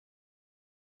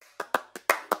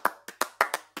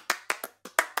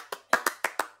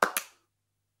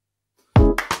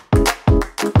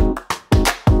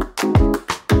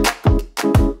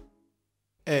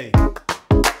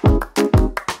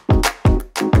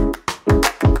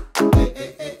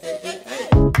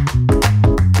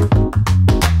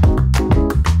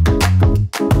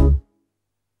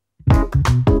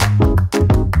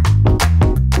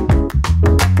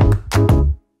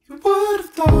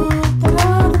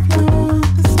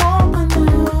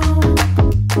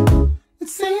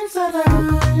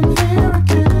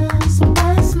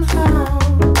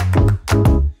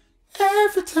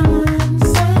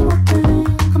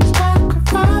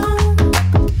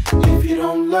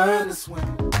learn to swim,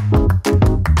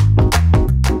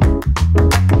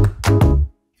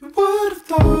 you would have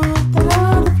thought that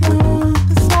I'd have learned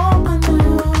this all by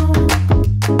now.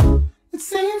 It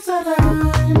seems that I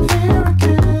am here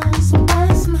again, some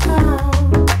way, somehow.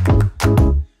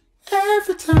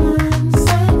 Every time the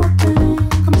same old thing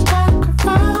comes back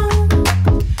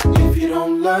around, if you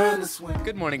don't learn to swim.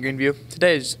 Good morning, Greenview.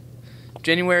 Today is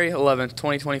January 11th,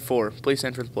 2024. Please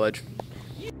stand for the pledge.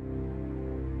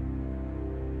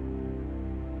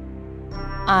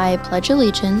 I pledge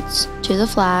allegiance to the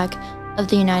flag of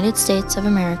the United States of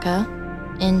America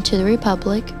and to the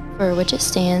republic for which it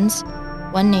stands,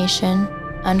 one nation,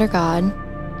 under God,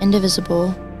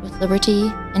 indivisible, with liberty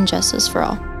and justice for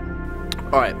all.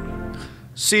 All right.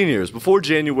 Seniors, before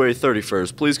January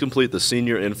 31st, please complete the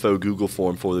Senior Info Google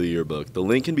form for the yearbook. The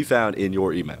link can be found in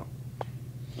your email.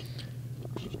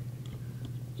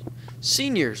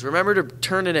 Seniors, remember to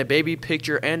turn in a baby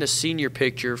picture and a senior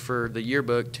picture for the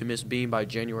yearbook to Miss Beam by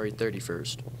January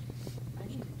 31st.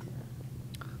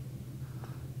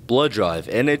 Blood Drive.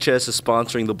 NHS is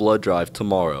sponsoring the Blood Drive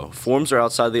tomorrow. Forms are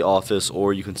outside the office,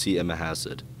 or you can see Emma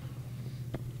Hassett.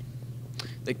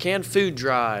 The Canned Food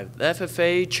Drive. The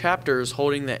FFA chapter is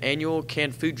holding the annual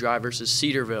Canned Food Drive versus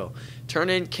Cedarville. Turn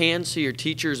in cans to your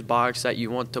teacher's box that you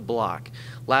want to block.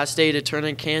 Last day to turn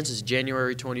in cans is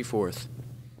January 24th.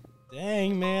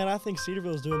 Dang, man, I think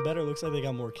Cedarville's doing better. Looks like they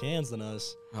got more cans than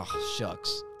us. Oh,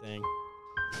 shucks. Dang.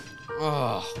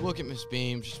 Oh, look at Miss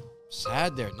Beam. Just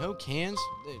sad there. No cans.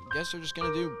 I guess they're just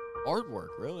going to do artwork,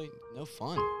 really. No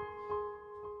fun.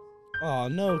 Oh,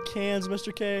 no cans,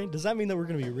 Mr. K. Does that mean that we're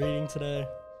going to be reading today?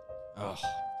 Oh,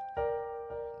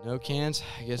 no cans.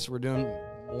 I guess we're doing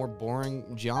more boring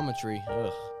geometry.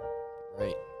 Ugh,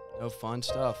 right. No fun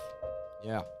stuff.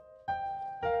 Yeah.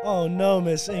 Oh, no,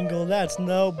 Miss Engel. That's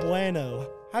no bueno.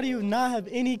 How do you not have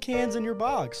any cans in your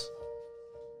box?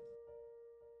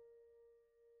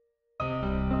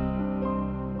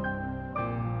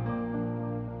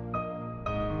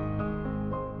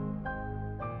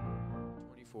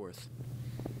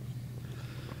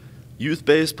 Youth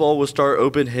baseball will start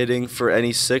open hitting for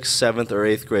any 6th, 7th, or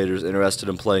 8th graders interested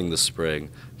in playing this spring.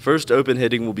 First open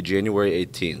hitting will be January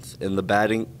 18th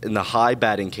in the high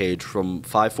batting cage from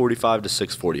 5:45 to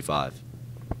 6:45.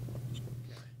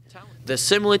 The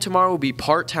assembly tomorrow will be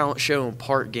part talent show and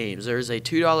part games. There is a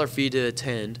 $2 fee to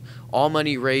attend. All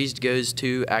money raised goes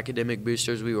to academic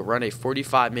boosters. We will run a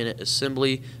 45-minute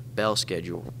assembly bell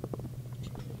schedule.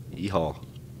 Yeehaw.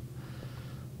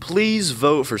 Please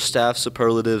vote for staff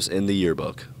superlatives in the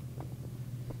yearbook.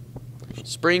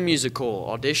 Spring musical.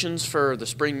 Auditions for the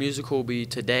spring musical will be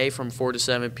today from 4 to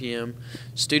 7 p.m.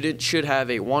 Students should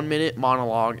have a 1-minute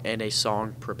monologue and a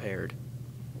song prepared.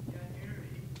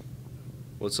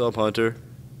 What's up, Hunter?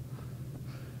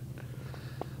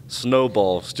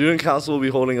 Snowball. Student council will be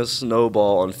holding a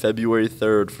snowball on February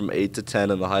 3rd from 8 to 10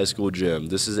 in the high school gym.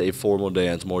 This is a formal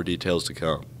dance. More details to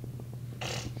come.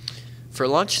 For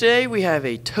lunch today, we have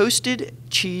a toasted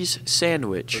cheese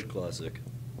sandwich. Classic.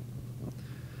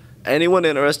 Anyone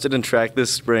interested in track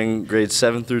this spring, grades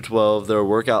 7 through 12, there are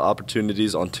workout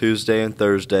opportunities on Tuesday and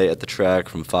Thursday at the track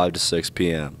from 5 to 6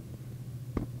 p.m.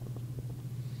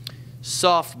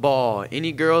 Softball.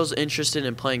 Any girls interested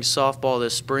in playing softball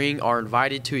this spring are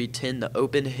invited to attend the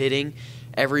open hitting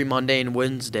every Monday and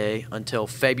Wednesday until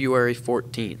February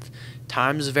 14th.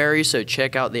 Times vary, so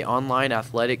check out the online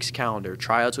athletics calendar.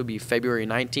 Tryouts will be February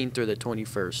 19th through the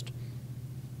 21st.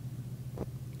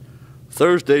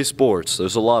 Thursday sports,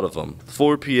 there's a lot of them.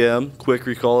 4 p.m., quick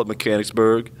recall at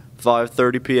Mechanicsburg.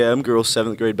 5:30 p.m., girls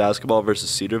 7th grade basketball versus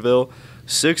Cedarville.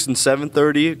 6 and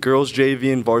 7:30, girls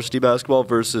JV and varsity basketball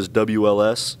versus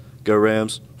WLS. Go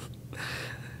Rams.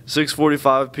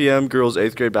 6:45 p.m., girls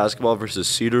 8th grade basketball versus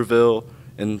Cedarville.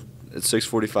 And at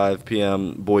 6:45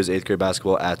 p.m., boys 8th grade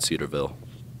basketball at Cedarville.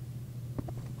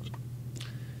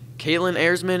 Caitlin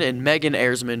Ayersman and Megan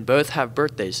Ayersman both have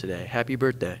birthdays today. Happy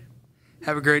birthday.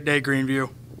 Have a great day,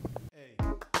 Greenview.